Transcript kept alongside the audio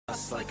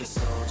just like a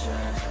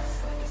soldier.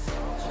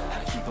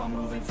 I keep on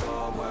moving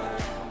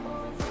forward,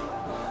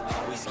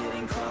 always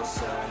getting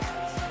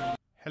closer.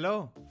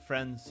 Hello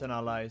friends and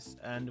allies,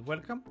 and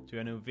welcome to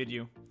a new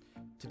video.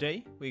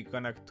 Today we're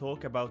gonna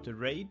talk about the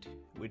raid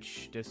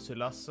which the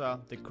Zulazza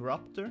the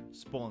Corruptor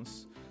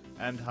spawns,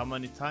 and how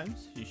many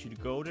times you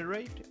should go the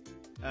raid,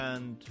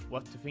 and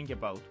what to think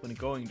about when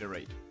going the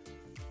raid.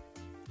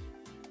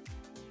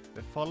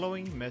 The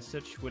following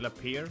message will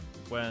appear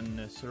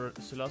when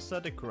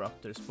Zulazza the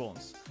Corruptor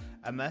spawns.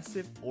 A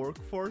massive orc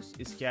force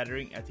is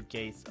gathering at the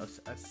gates of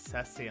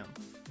Zzaion.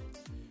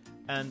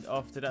 And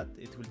after that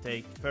it will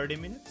take 30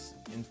 minutes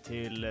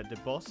until the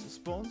boss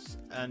spawns,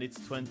 and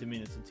it's 20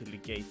 minutes until the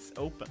gates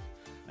open.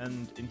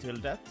 And until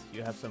that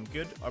you have some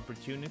good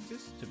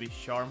opportunities to be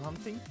charm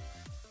hunting.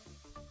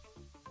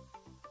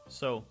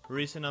 So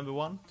reason number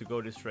one to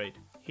go this raid.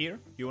 Here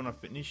you wanna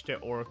finish the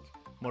orc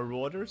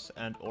marauders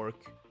and orc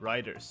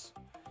riders.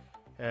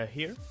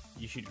 Here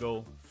you should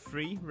go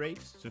 3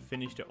 raids to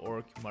finish the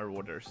orc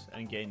marauders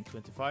and gain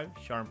 25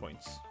 charm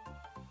points.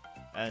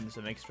 And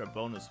some extra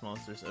bonus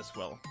monsters as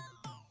well.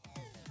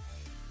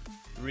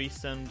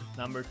 Reason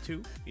number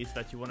 2 is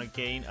that you want to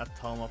gain a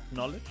Tome of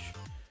Knowledge.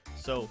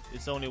 So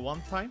it's only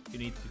one time you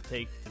need to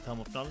take the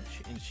Tome of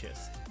Knowledge in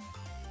chest.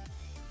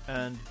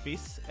 And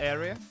this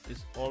area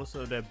is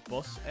also the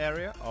boss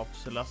area of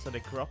Zulazza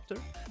the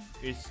Corruptor.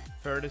 It's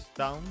furthest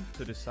down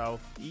to the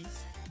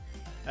southeast,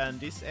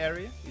 and this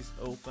area is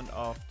opened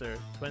after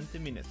 20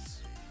 minutes.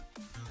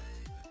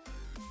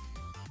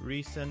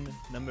 Reason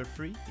number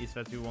 3 is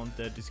that you want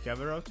the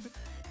Discover outfit,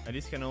 and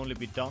this can only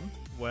be done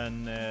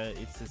when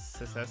it's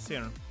a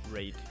Zzaion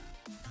raid.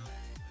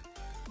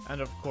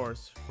 And of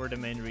course, for the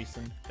main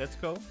reason, let's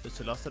go to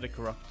Zulazza the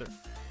Corruptor.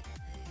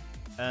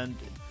 And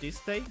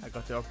this day I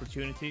got the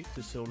opportunity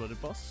to solo the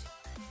boss,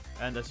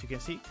 and as you can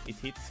see, it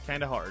hits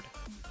kinda hard.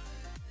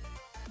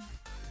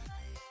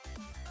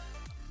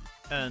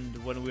 And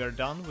when we are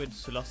done with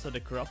Zulazza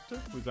the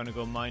Corruptor, we're gonna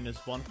go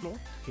 -1 floor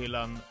to kill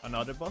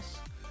another boss.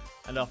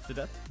 And after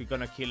that, we're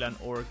gonna kill an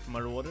orc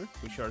marauder,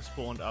 which are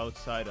spawned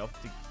outside of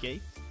the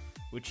gate,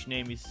 which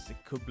name is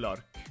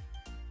Corruptor.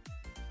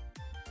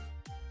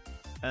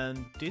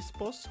 And this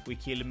boss we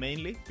kill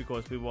mainly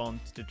because we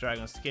want the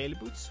dragon scale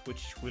boots,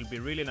 which will be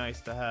really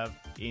nice to have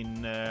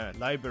in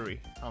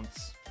library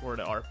hunts for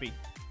the RP.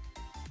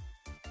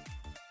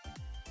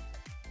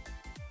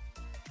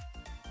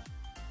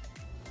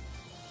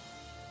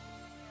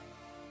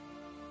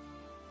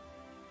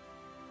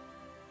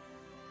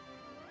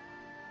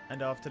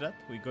 And after that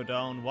we go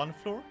down 1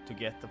 floor to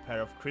get a pair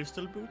of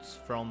crystal boots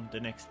from the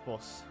next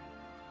boss.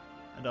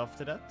 And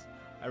after that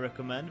I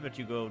recommend that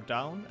you go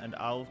down and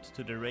out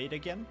to the raid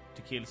again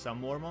to kill some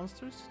more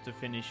monsters to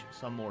finish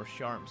some more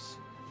charms.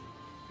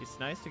 It's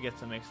nice to get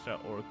some extra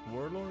orc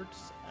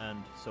warlords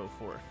and so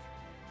forth.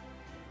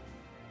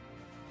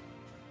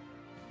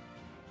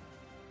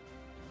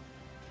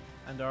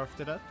 And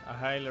after that I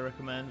highly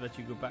recommend that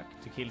you go back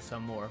to kill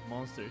some more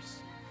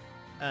monsters.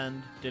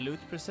 And the loot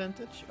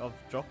percentage of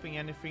dropping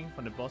anything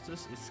from the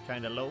bosses is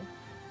kinda low,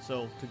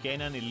 so to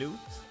gain any loot,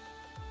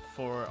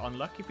 for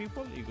unlucky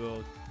people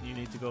you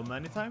need to go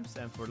many times,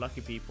 and for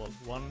lucky people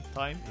 1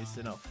 time is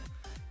enough.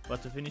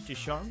 But to finish the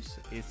charms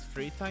is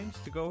 3 times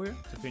to go here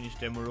to finish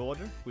the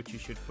marauder, which you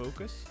should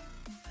focus.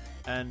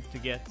 And to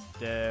get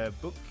the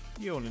book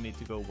you only need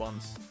to go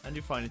once, and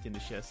you find it in the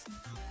chest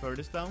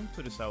furthest down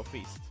to the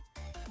southeast.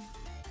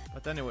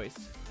 But anyways,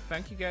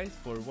 thank you guys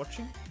for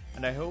watching,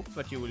 and I hope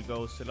that you will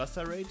go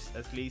Zulazza raids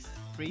at least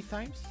 3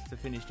 times to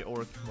finish the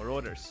orc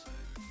marauders.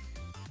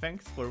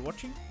 Thanks for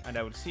watching, and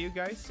I will see you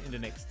guys in the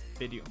next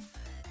video.